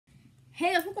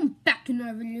Hey guys, welcome back to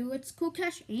another video. It's Cool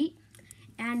Cash 8,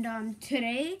 and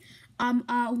today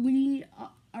we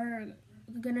are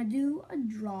gonna do a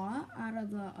draw out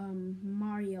of the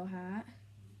Mario hat.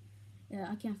 Yeah,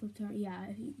 I can't flip to yeah,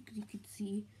 you could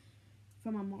see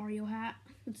from a Mario hat.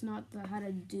 It's not the hat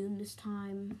of Doom this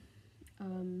time.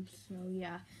 So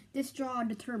yeah, this draw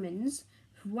determines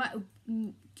what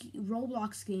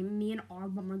Roblox game me and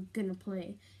Aaravbomb are gonna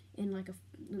play in like a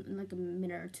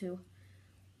minute or two.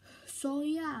 So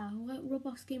yeah, what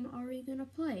Roblox game are we gonna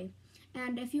play?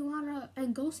 And if you wanna,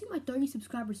 and go see my 30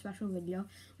 subscriber special video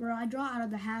where I draw out of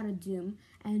the hat of Doom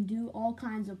and do all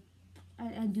kinds of,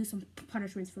 and do some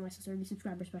punishments for my 30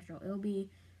 subscriber special. It'll be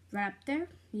right up there,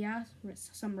 yeah,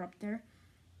 somewhere up there,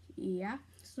 yeah.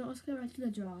 So let's get right to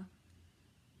the draw.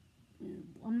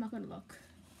 I'm not gonna look.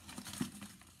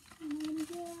 I'm gonna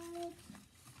get it.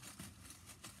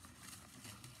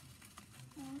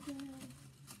 Okay.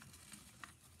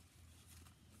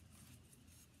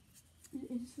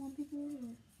 Is this one people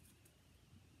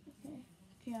or?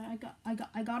 Okay,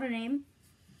 I got a name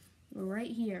right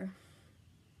here.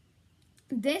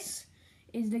 This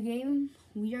is the game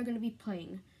we are gonna be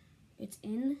playing. It's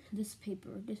in this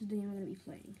paper. This is the game we're gonna be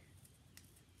playing.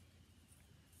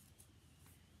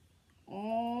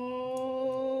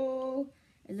 Oh,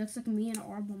 it looks like me and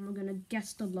Aaravbomb are gonna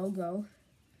guess the logo.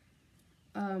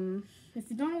 If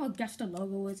you don't know what guess the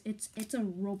logo is, it's a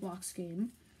Roblox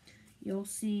game. You'll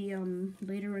see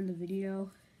later in the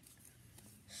video.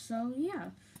 So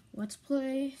yeah, let's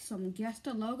play some guess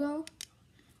the logo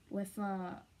with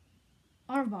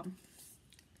Aaravbomb.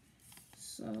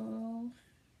 So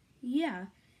yeah,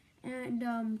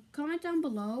 and comment down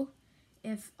below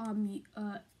if what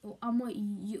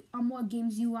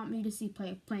games you want me to see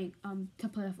playing to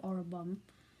play with Aaravbomb.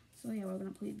 So yeah, we're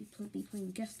gonna be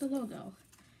playing guess the logo.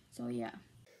 So yeah.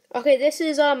 Okay, this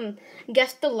is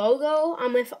guess the logo.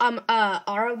 I'm with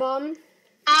Aaravbomb.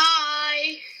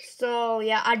 Hi. So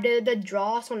yeah, I did the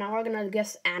draw. So now we're gonna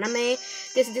guess anime.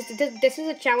 This is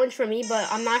a challenge for me, but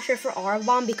I'm not sure for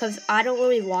Aaravbomb because I don't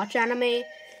really watch anime.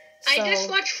 So, I just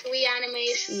watch free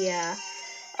animes. Yeah.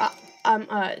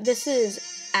 This is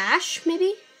Ash,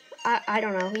 maybe. I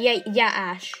don't know. Yeah,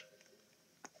 Ash.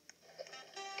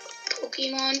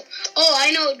 Pokemon. Oh,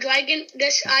 I know Dragon.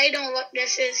 This I don't know what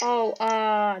this is. Oh,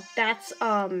 that's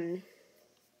what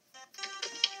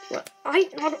I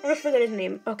forget his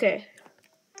name. Okay.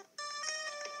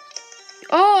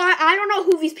 Oh, I don't know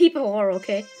who these people are.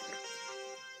 Okay.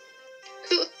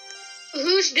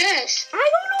 Who's this? I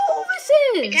don't know who this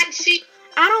is. I can't see.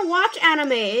 I don't watch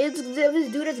anime. It's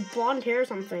this dude has blonde hair or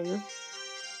something.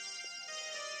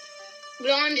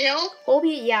 Blonde Hill?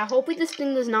 Hopefully this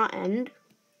thing does not end.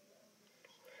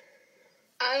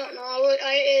 I don't know.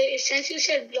 Since you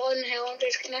said Blonde Hill, I'm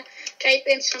just gonna type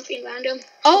in something random.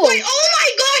 Oh. Wait, oh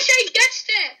my gosh, I guessed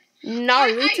it.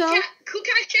 Naruto.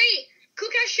 Kukashi.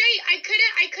 I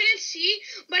couldn't see,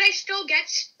 but I still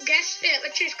guessed it,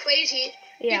 which is crazy.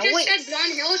 Yeah, you just said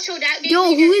Blonde Hill, so that.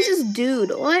 Yo, who is this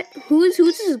dude? What? Who's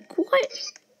this? What?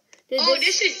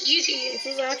 This is easy. This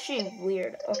is actually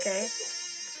weird. Okay.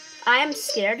 I am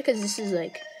scared because this is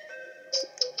like.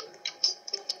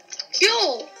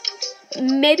 Yo.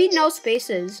 Maybe no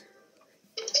spaces.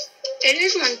 It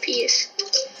is One Piece.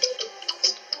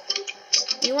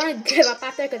 You want to give up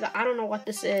after? Because I don't know what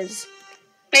this is.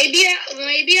 Maybe I.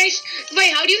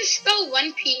 Wait, how do you spell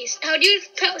One Piece? How do you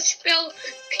spell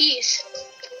peace?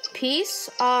 Peace? Pease.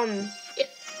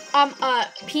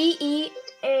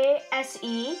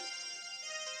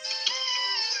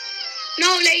 No,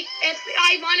 like if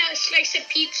I want a slice of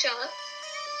pizza.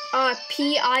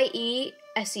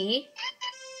 Piese.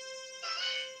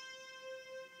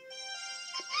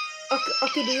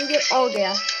 Okay, do you get? Oh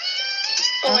yeah.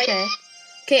 Okay.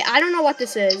 Okay, I don't know what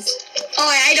this is. Oh,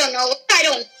 I don't know.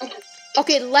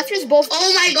 Okay, let's just both.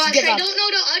 Oh my gosh, give up. I don't know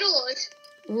the others.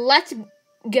 Let's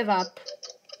give up.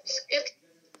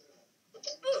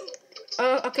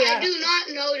 Okay. I do not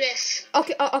know this.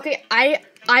 Okay. Okay. I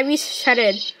reset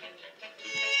it.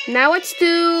 Now let's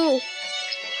do.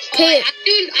 Okay.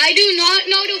 I do not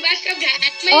know the rest of the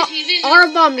animes.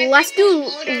 Aaravbomb, let's do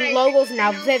logos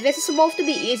now. This is supposed to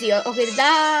be easy. Okay,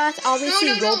 that's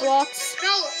obviously Roblox.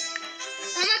 No.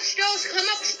 Come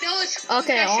upstairs.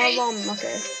 Okay, Aaravbomb.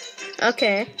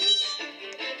 Okay.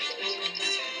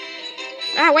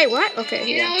 Ah, wait, what? Okay.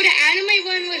 You know, the anime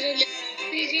one was a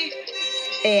little easy.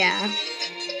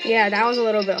 Yeah, that was a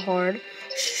little bit hard.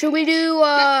 Should we do,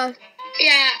 Yeah.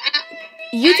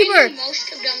 YouTuber. I know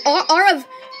most of them.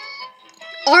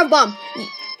 Aaravbomb.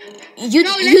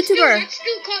 YouTuber. Let's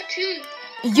do cartoon.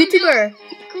 YouTuber.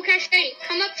 Kukashi,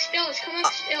 come upstairs.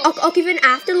 Okay, then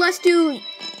after let's do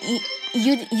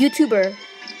YouTuber.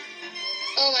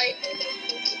 Alright.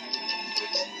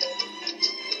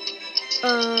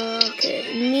 Okay.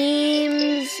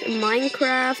 Memes,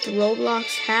 Minecraft,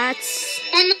 Roblox, hats.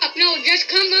 No, just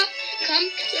come up.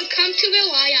 Come to the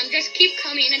lion. Just keep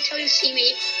coming until you see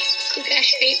me. Cool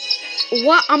Cash 8.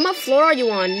 What? What floor are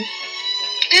you on?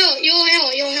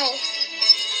 Yo.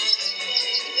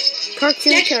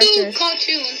 Cartoon Let's characters. do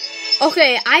cartoon.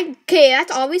 Okay,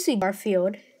 that's obviously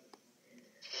Garfield.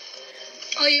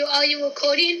 Are you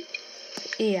recording?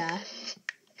 Yeah.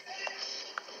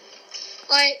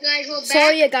 Alright, guys, we're back.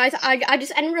 Sorry, guys. I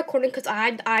just ended recording because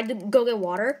I had to go get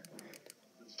water.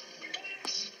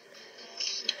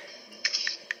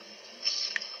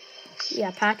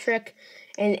 Yeah, Patrick,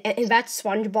 and that's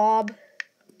SpongeBob,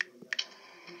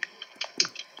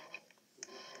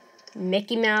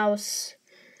 Mickey Mouse.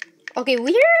 Okay,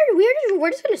 we're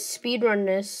just gonna speed run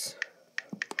this.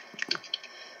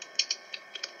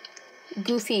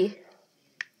 Goofy.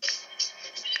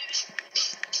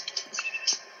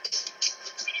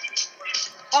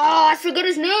 Oh, I forgot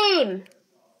his name.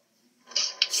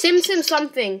 Simpson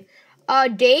something.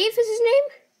 Dave is his name?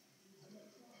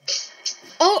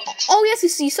 Oh yes,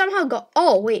 he somehow got.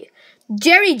 Oh wait,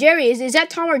 Jerry. Is that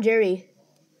Tom or Jerry?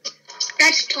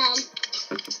 That's Tom.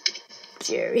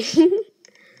 Jerry.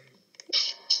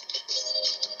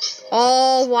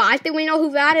 Oh, well, I think we know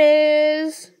who that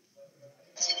is.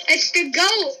 It's the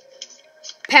goat.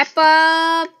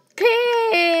 Peppa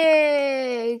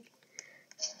Pig.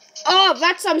 Oh,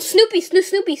 that's Snoopy.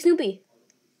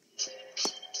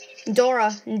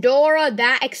 Dora,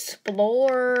 that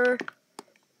explorer.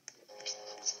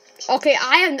 Okay,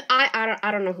 I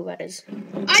don't know who that is.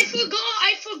 I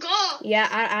forgot. Yeah,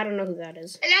 I don't know who that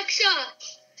is. Alexa,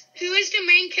 who is the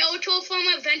main character from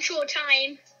Adventure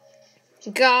Time?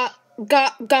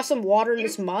 Got some water in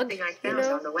this mug. I found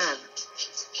on the web.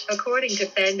 According to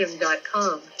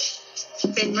fandom.com,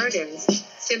 Finn Mertens,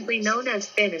 simply known as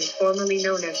Finn and formerly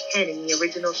known as Ken in the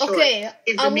original short,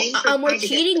 is the main we're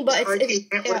cheating, but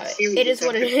it is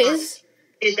what it is.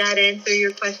 Did that answer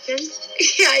your question?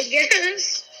 Yeah, I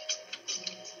guess.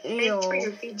 Thanks for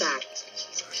your feedback.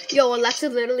 Yo, Alexa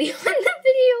literally on the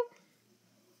video.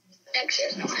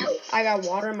 Alexa's no help. I got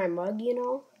water in my mug, you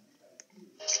know.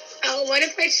 Oh, what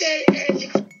if I said...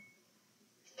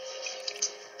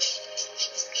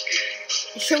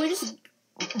 Should we just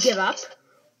give up?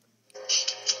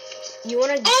 You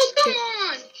wanna... Oh, come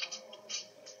on!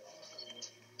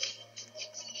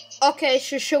 Okay,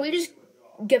 should we just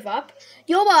give up?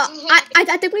 Yo,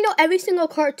 I think we know every single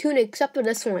cartoon except for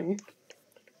this one.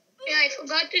 Yeah, I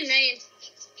forgot the name.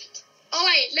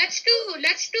 Alright, let's do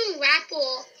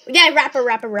Rapper. Yeah,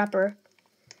 rapper.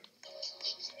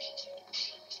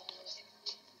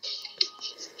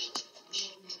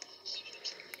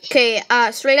 Okay,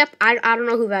 straight up, I don't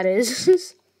know who that is.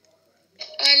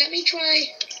 Let me try.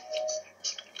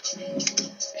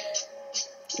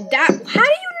 How do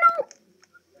you know?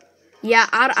 Yeah,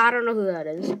 I don't know who that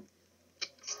is.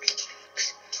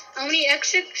 How many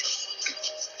X6?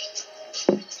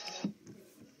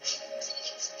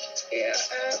 Yeah,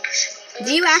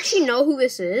 Do you actually know who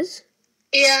this is?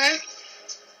 Yeah.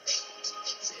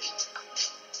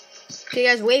 Okay,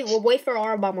 guys, we'll wait for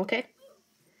Aaravbomb, okay?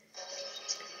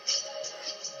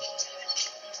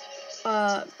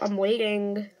 I'm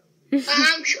waiting.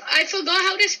 I forgot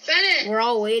how to spell it. We're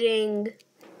all waiting.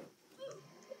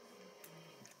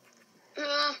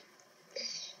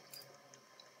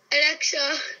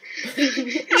 Alexa,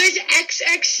 who's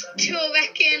XX to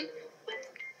reckon?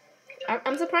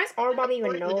 I'm surprised Aaravbomb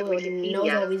even knows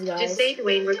all these guys. Just say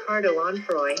Dwayne Ricardo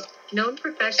Onfroy, known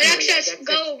professionally. Alexa,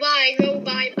 goodbye.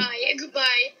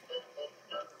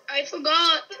 I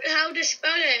forgot how to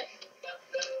spell it.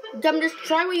 Just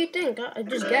try what you think.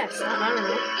 Just guess. I don't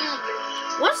know.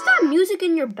 What's that music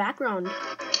in your background?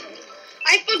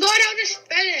 I forgot how to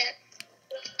spell it.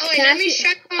 Oh, wait, let me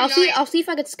check online. I'll see if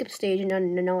I can skip stage.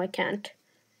 No, I can't.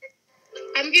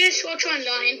 I'm gonna search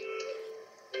online.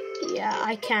 Yeah,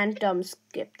 I can't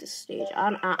skip this stage. I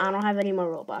don't have any more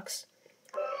Robux.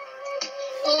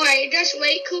 Alright, just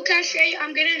wait, Cool Cache.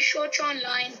 I'm gonna search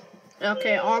online.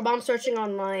 Okay, Aaravbomb searching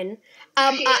online.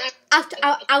 Yeah.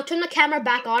 I'll turn the camera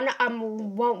back on.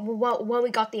 When we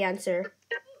got the answer.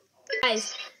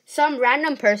 Guys, some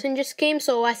random person just came,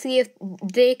 so I see if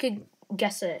they could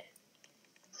guess it.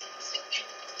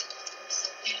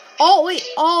 Oh wait!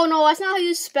 Oh no, that's not how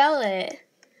you spell it.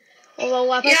 Oh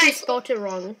well, I thought you spelled it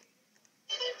wrong.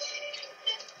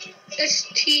 It's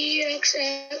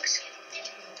TXX.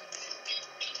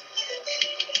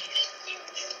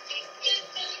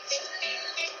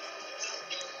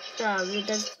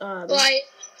 Right.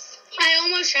 I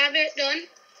almost have it done.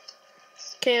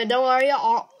 Okay, don't worry.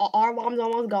 Aaravbomb's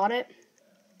almost got it.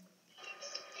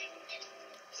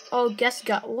 Oh, guess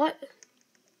got what?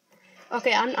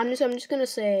 Okay, I'm just gonna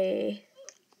say.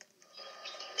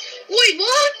 Wait,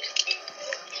 what?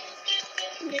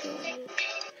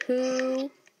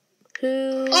 Who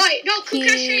Alright, no,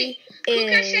 Kukashi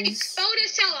is? spelled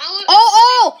it out.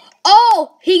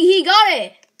 Oh! He got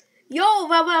it. Yo,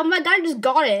 my guy just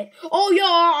got it. Oh,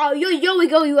 yo, we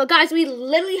go, you guys. We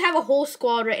literally have a whole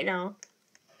squad right now.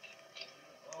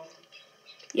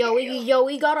 Yo,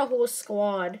 we got a whole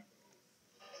squad.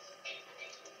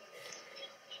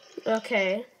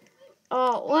 Okay.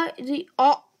 What?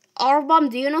 Aaravbomb,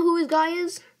 do you know who his guy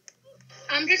is?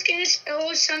 I'm just gonna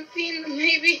spell something,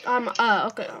 maybe.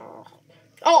 Okay.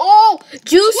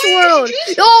 Juice WRLD.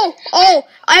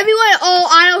 Everyone.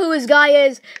 I know who his guy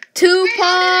is.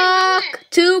 Tupac.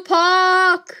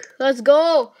 Let's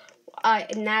go.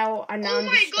 Now I'm Oh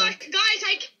my just gosh, stuck. guys,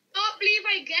 I cannot believe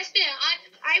I guessed it.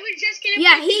 I was just gonna.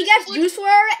 Yeah, he gets Juice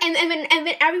WRLD, and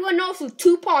then everyone knows who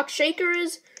Tupac Shaker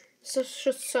is.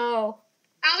 So.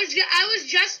 I was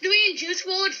just doing Juice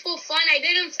WRLD for fun. I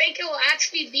didn't think it will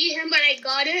actually be him, but I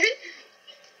got it.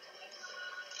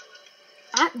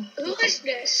 Who is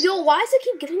this? Yo, why does it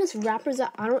keep giving us rappers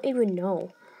that I don't even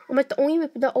know? I'm like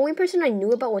the only person I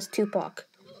knew about was Tupac.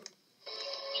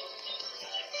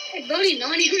 I barely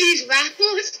know any of these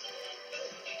rappers.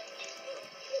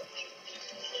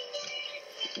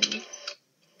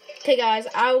 Okay, guys,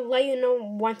 I'll let you know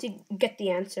once you get the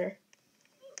answer.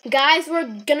 Guys, we're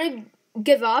gonna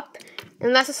give up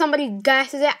unless somebody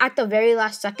guesses it at the very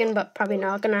last second, but probably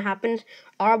not gonna happen.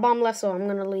 Aaravbomb left, so I'm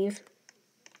gonna leave.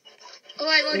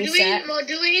 Alright, we're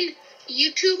doing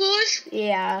YouTubers.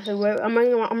 Yeah, so I'm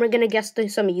gonna guess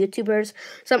some YouTubers,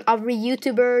 some other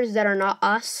YouTubers that are not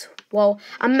us. Well,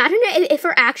 imagine if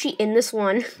we're actually in this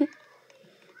one.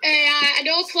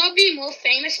 They'll probably be more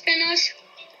famous than us.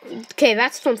 Okay,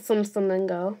 that's from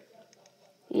Flamingo.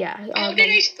 Yeah. How did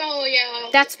I spell? Yeah.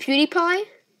 That's PewDiePie.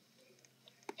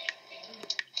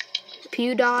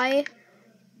 PewDie.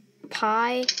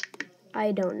 Pie.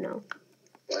 I don't know.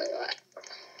 What?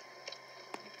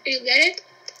 Did you get it?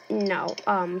 No.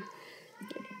 How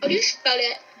do you spell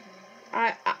it?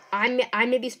 I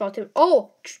maybe spelled it.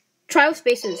 Oh, try with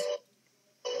spaces.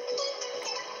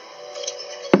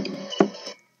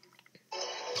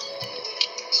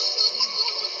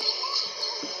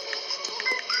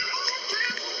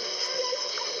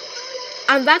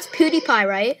 That's PewDiePie,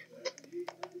 right?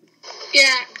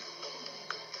 Yeah.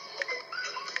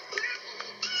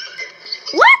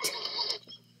 What?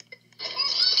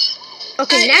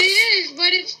 Okay, next. It is,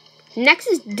 but it's. Next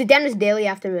is Dennis Daily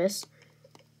after this.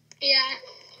 Yeah.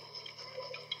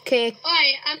 Okay.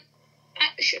 Alright,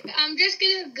 I'm just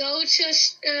gonna go to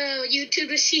YouTube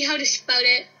to see how to spell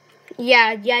it.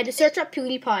 Yeah, just search up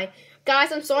PewDiePie.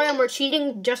 Guys, I'm sorry, we're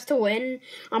cheating just to win.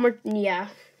 Yeah.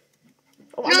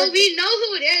 No, we know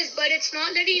who it is, but it's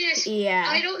not letting us.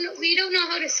 Yeah. We don't know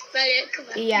how to spell it. Come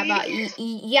on.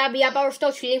 Yeah, but we're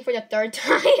still cheating for the third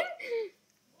time.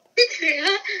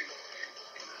 Yeah.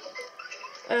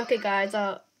 Okay, guys.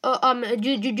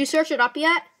 Did you search it up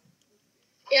yet?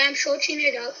 Yeah, I'm searching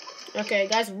it up. Okay,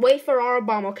 guys, wait for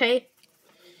Aaravbomb, okay?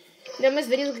 Then this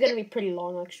video is gonna be pretty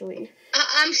long, actually.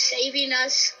 I'm saving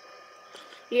us.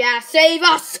 Yeah, save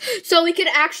us so we can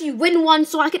actually win one,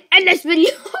 so I can end this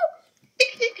video.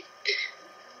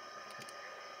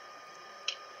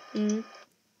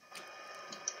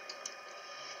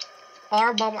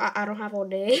 Aaravbomb, I don't have all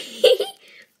day.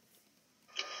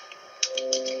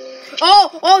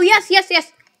 Oh, yes.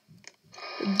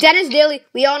 Dennis Daily.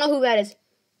 We all know who that is.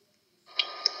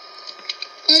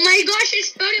 Oh my gosh, I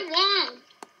spelled it wrong.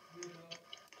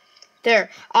 There.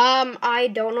 I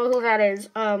don't know who that is.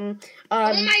 Oh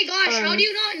my gosh, how do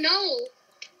you not know?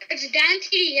 It's Dan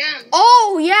TDM.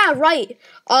 Oh, yeah, right.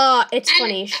 It's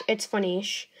funny-ish. It's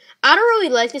funny-ish. I don't really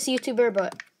like this YouTuber,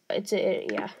 but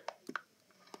yeah.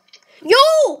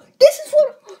 Yo! This is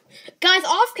what... Guys,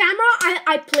 off camera,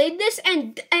 I played this,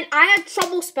 and I had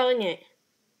trouble spelling it.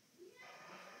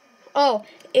 Oh,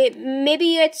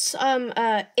 maybe it's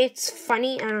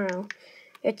funny. I don't know.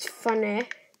 It's funny.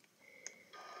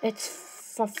 It's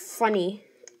funny.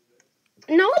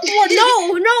 No.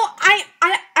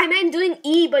 I meant doing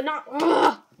E, but not.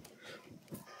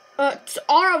 It's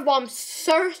Aaravbomb.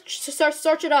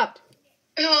 Search it up.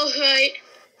 Oh, right.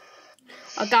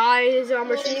 Guys,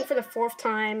 we're shooting for the 4th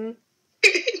time.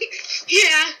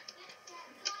 Yeah.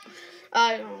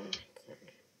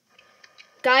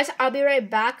 Guys, I'll be right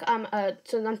back.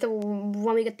 So until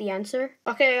when we get the answer.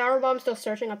 Okay, Aaravbomb's still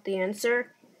searching up the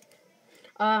answer.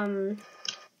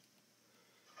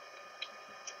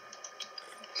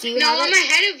 Do you no, have I'm it?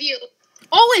 ahead of you.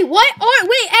 Oh, wait, what? Oh,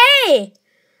 wait, A!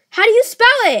 How do you spell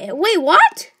it? Wait,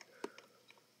 what?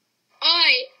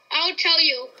 Alright, I'll tell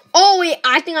you. Oh, wait,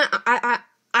 I think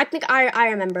I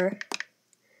remember.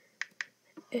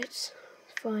 It's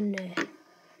funny.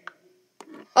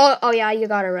 Oh yeah, you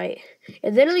got it right.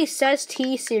 It literally says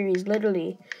T-Series,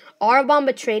 literally. Aaravbomb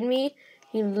betrayed me.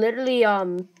 He literally,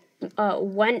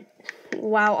 went,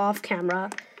 off camera.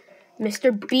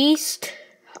 Mr. Beast,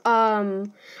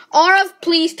 Arav,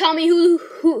 please tell me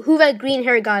who that green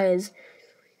hair guy is.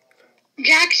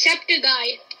 Jack Scepter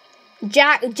guy.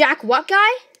 Jack what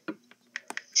guy?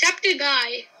 Scepter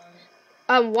guy.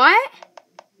 What?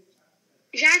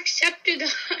 Jack Scepter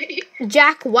guy.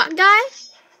 Jack what guy?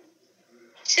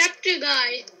 Scepter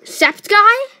guy. Sept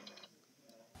guy?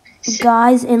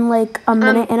 Guys, in like a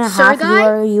minute and a half,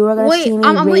 you are gonna see me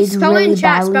rage really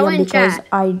badly because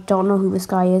I don't know who this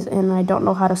guy is and I don't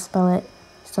know how to spell it.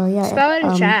 So yeah, spell it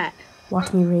in chat.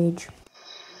 Watch me rage.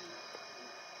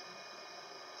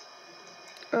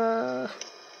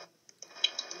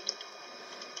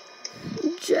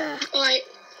 Jack. Alright.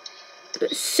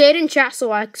 Say it in chat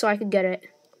so I could get it.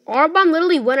 Aaravbomb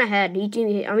literally went ahead. He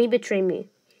betrayed me.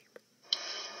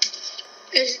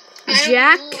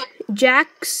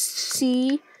 Jack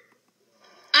C.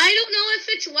 I don't know if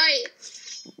it's white.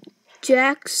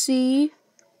 Jack C.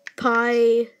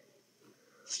 Pie.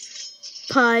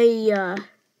 Alright.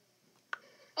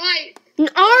 Arv,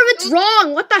 it's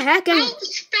wrong. What the heck?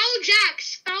 Spell Jack.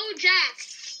 Spell Jack.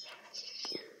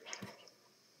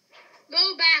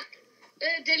 Go back.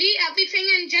 Delete everything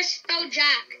and just spell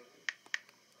Jack.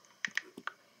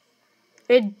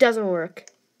 It doesn't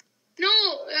work. No,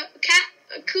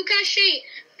 Kukashi,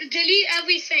 delete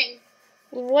everything.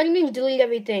 What do you mean delete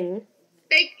everything?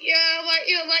 Like,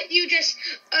 what you just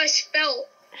spelled.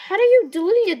 How do you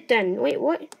delete it then? Wait,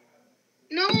 what?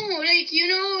 No, like,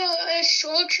 a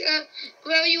search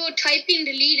where you were typing,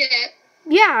 delete it.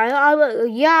 Yeah,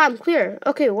 yeah, I'm clear.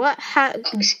 Okay, what?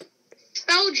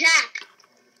 Spell Jack.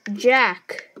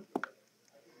 Jack.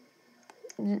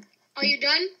 Are you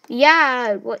done?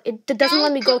 Yeah, well, it doesn't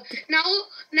let me go. Now,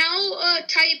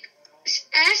 type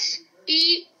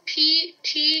SEPTICEYE.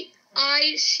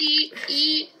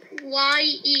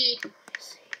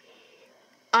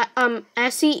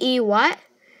 SEE what?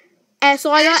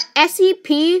 So I got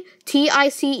SEPTICE.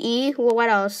 Well, what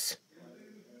else?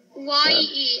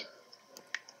 YE.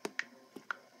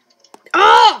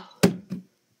 Oh!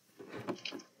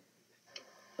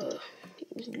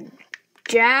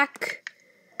 Jack.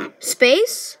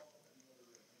 Space?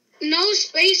 No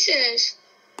spaces.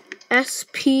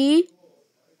 SP.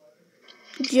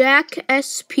 Jack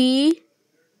SP.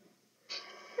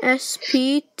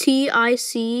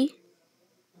 SPTIC.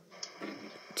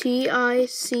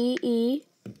 TICE.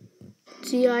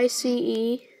 TICE.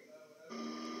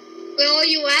 Where are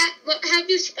you at? What have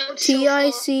you spelled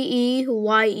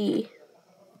TICEYE.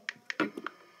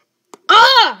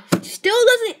 Ah! Still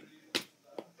doesn't.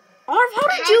 Arv, how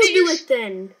did you do it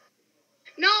then?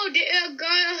 No, how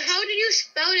did you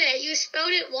spell it? You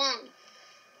spelled it wrong.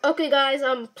 Okay, guys,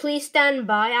 please stand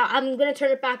by. I'm gonna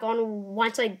turn it back on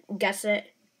once I guess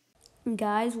it.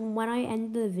 Guys, when I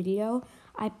end the video,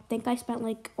 I think I spent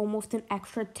like almost an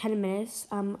extra 10 minutes,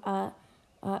 I'm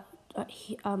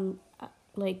trying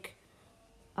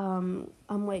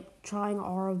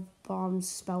Aaravbomb's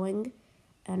spelling,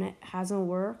 and it hasn't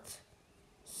worked.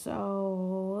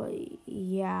 So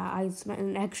yeah, I spent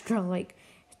an extra like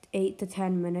 8 to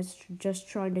 10 minutes just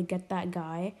trying to get that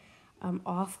guy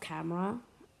off camera.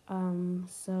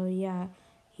 So yeah,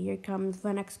 here comes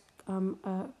the next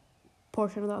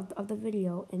portion of the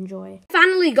video. Enjoy.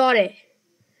 Finally got it.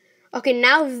 Okay,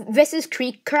 now this is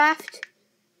Creekcraft.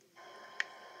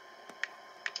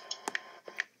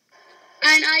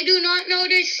 And I do not know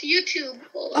this YouTube.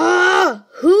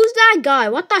 Who's that guy?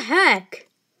 What the heck?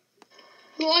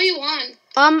 Who are you on?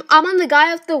 I'm on the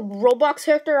guy with the Roblox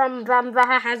character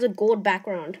that has a gold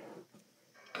background.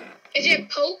 Is it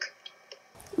Poke?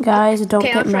 Guys, don't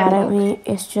get mad at me.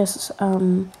 It's just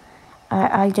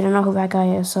I didn't know who that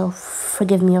guy is, so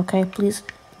forgive me, okay? Please.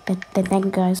 Thank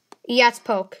you, guys. Yeah, it's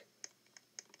Poke.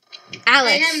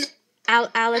 Alex.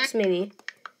 Alex, maybe.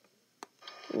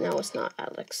 No, it's not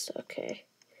Alex. Okay.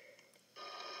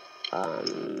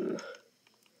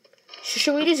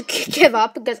 Should we just give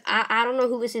up? Because I don't know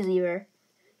who this is either.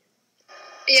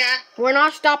 Yeah. We're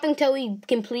not stopping till we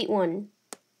complete one.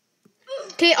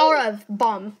 Okay,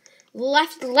 Aaravbomb.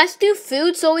 Let's do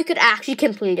food so we could actually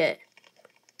complete it.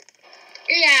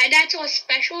 Yeah, that's our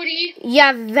specialty.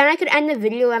 Yeah, then I could end the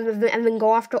video and then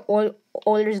go after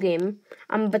Oilers game.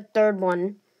 The third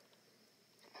one.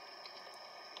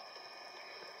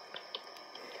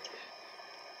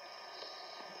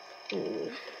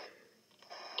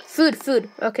 Food.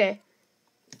 Okay.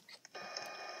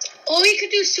 Or we could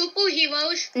do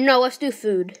superheroes. No, let's do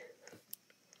food.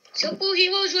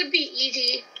 Superheroes would be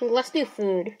easy. Let's do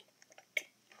food.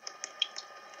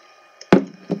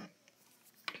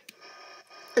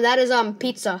 That is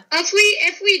pizza.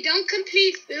 If we don't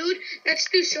complete food, let's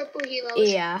do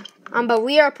superheroes. Yeah. But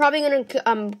we are probably gonna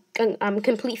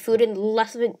complete food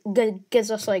unless it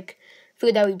gives us like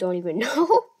food that we don't even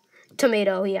know.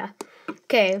 Tomato, yeah.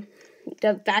 Okay.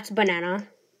 That's banana.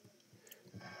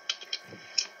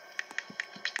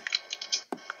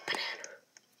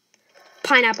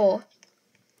 Pineapple.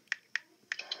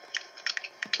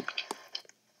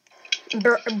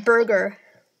 Burger.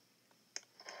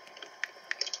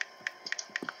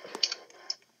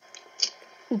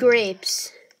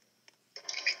 Grapes.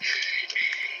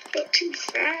 Go too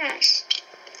fast.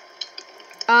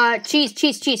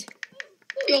 Cheese.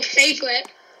 Your favorite.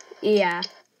 Yeah.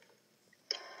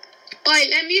 Alright,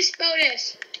 let me spell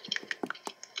this.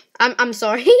 I'm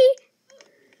sorry.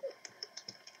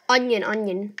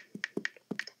 Onion.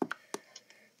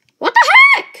 What the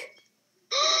heck?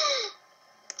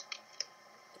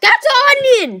 That's an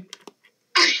onion.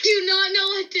 I do not know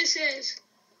what this is.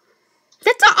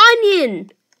 That's an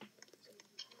onion.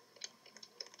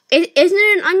 Isn't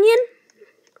it an onion?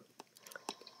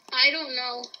 I don't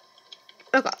know.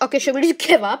 Okay, should we just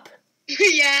give up?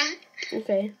 Yeah.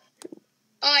 Okay.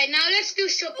 Alright, now let's do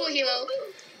superhero.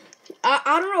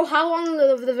 I don't know how long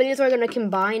the videos are going to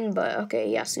combine, but okay,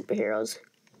 yeah, superheroes.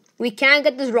 We can't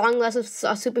get this wrong unless it's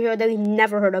a superhero that we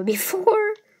never heard of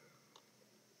before.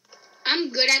 I'm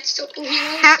good at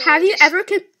superheroes. Have you ever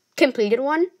completed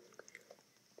one?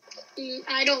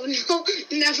 I don't know.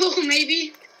 Never,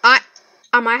 maybe. I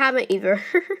haven't either.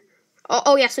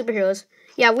 oh yeah, superheroes.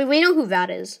 Yeah, we know who that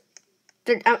is.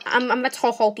 I'm a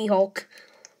tall Hulky Hulk.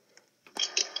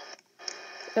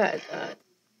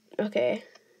 Okay.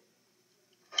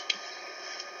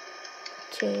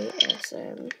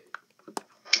 KSM.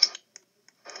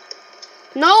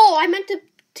 No, I meant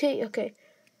to okay.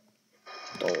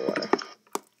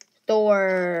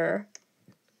 Thor.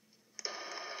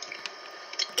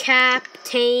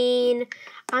 Captain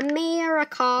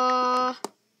America.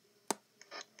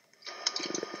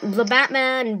 The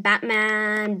Batman.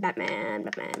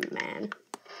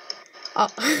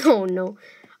 Oh no.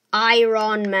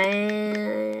 Iron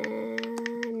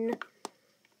Man.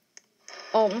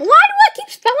 Oh, why do I keep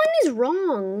spelling these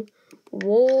wrong?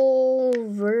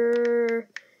 Wolverine.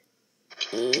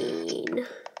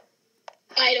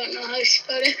 I don't know how to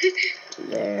spell it.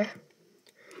 There.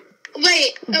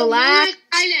 Wait, Black.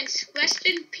 Silence. Rest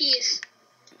in peace.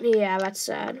 Yeah, that's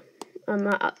sad.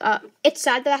 It's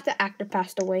sad that the actor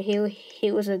passed away.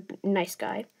 He was a nice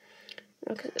guy.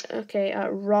 Okay.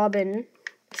 Robin.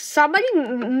 Somebody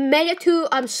made it to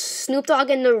Snoop Dogg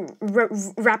in the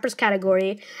rappers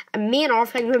category. And me and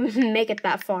Arf can make it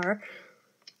that far.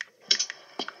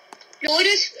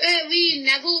 Notice we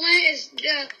never went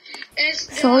is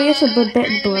Sorry, it's a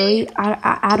bit blurry.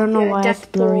 I don't know why it's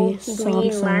blurry.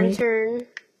 So I'm sorry.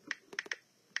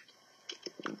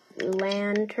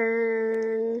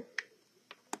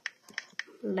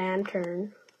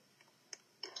 Lantern.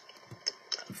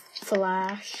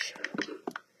 Flash.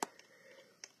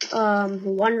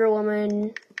 Wonder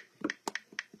Woman.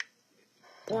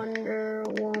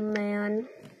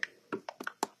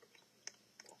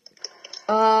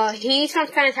 He's from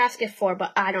Fantastic Four,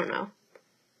 but I don't know.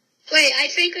 Wait, I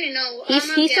think I know.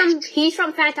 He's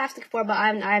from Fantastic Four, but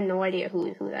I have no idea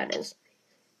who that is.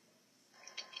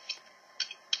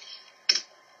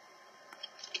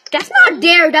 That's not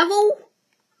Daredevil.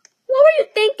 What were you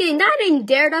thinking? That ain't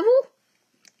Daredevil.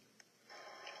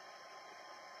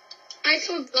 I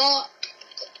forgot.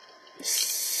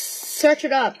 Search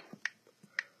it up.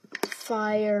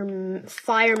 Fireman.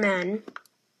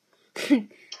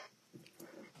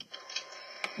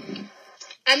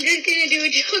 I'm just gonna do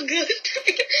it so good.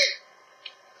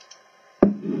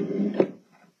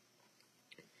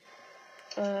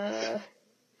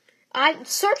 I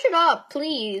search it up,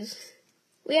 please.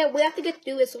 We have to get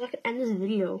through it so I can end this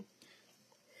video.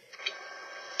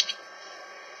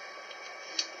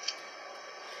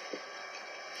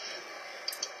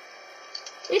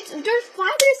 There's 5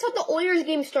 minutes till the Oilers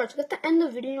game starts. We have to end the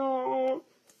video.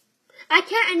 I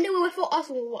can't end it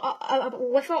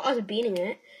without us beating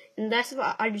it, and that's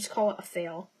why I just call it a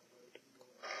fail.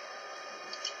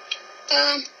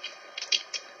 I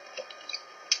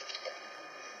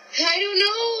don't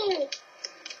know.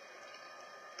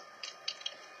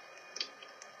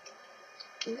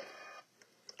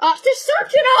 Just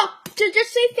search it up.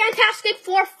 Just say Fantastic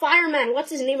Four Fireman.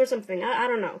 What's his name or something? I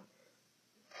don't know.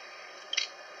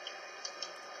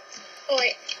 Oh,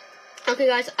 wait. Okay,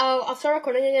 guys, I'll start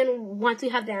recording again once we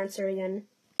have the answer again.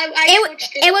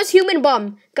 It was human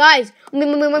bomb. Guys, we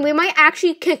might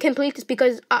actually complete this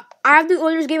because I have the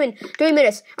Oilers game in 3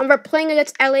 minutes. And we're playing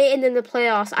against LA and then the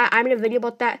playoffs. I made a video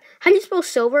about that. How do you spell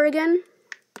silver again?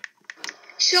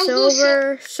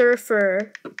 Silver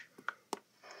Surfer.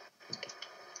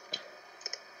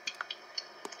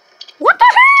 What the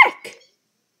heck?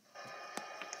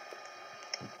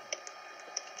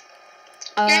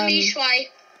 Let me try.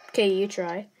 Okay, you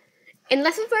try.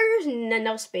 Unless if there's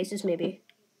no spaces, maybe.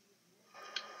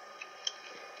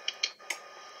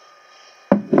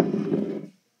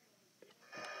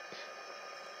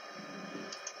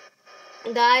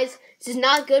 Guys, this is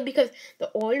not good because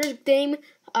the Oilers game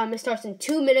it starts in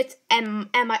 2 minutes and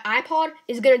my iPod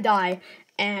is gonna die,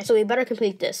 and so we better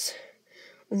complete this.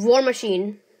 War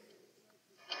Machine.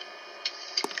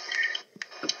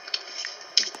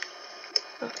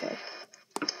 Okay.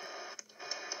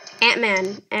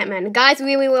 Ant-Man. Guys,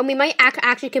 we might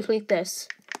actually complete this.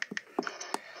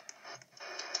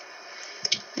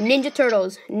 Ninja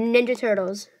Turtles. Ninja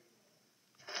Turtles.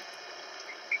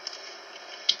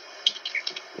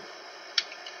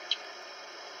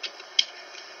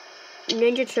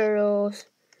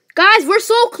 Guys, we're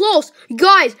so close.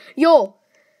 Guys, yo.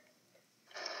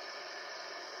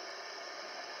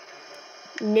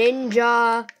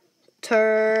 Ninja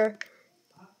Turtles.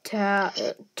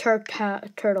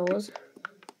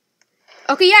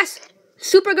 Okay, yes.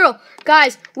 Supergirl.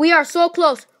 Guys, we are so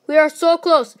close.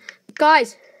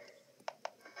 Guys.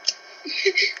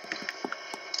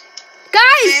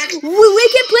 Guys, we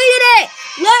completed it.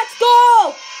 Let's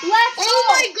go. Oh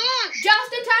my gosh.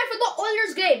 Just in time for the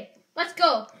Oilers game. Let's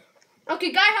go.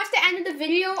 Okay, guys, that's the end of the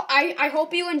video. I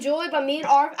hope you enjoyed, but me and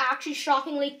Arv actually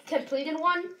shockingly completed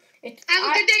one. Have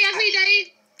a good day every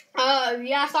day.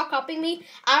 Yeah, stop copying me.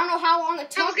 I don't know how long it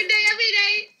took. Have a good day every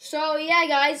day. So, yeah,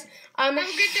 guys. Have a good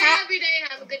day every day.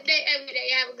 Have a good day every day.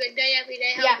 Have a good day every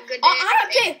day. Have a good day.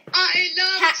 Okay. I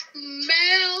love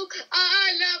milk.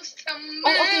 I love some milk.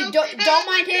 Oh, okay, don't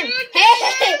mind him.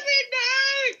 Hey!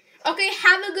 Okay,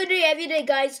 have a good day every day,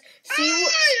 guys. See you.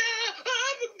 Have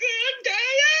a good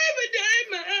day every day,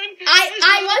 man. I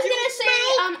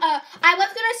was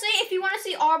gonna say if you want to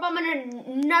see Aaravbomb in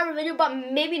another video, but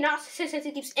maybe not since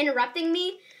he keeps interrupting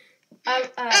me.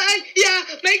 Yeah,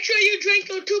 make sure you drink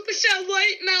your 2%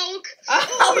 white milk.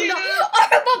 Oh no,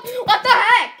 Aaravbomb, what the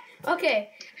heck? Okay,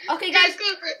 guys.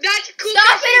 That's cool.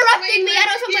 Stop interrupting me.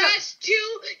 I don't know.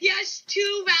 Yes,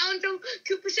 2 rounds of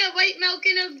 2% white milk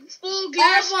in a full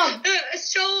glass.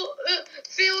 So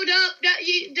filled up that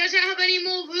he doesn't have any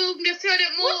more room to fill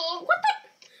it more. What the?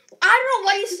 I don't know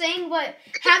what he's saying, but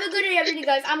have a good day, everybody,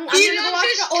 guys. I'm gonna go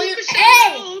after Oilers.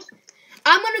 Hey!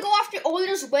 I'm gonna go after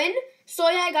Oilers win. So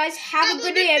yeah, guys, have a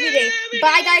good day every day.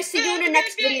 Bye, guys. See you in the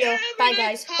next video. Bye,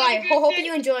 guys. Bye. Hope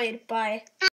you enjoyed. Bye.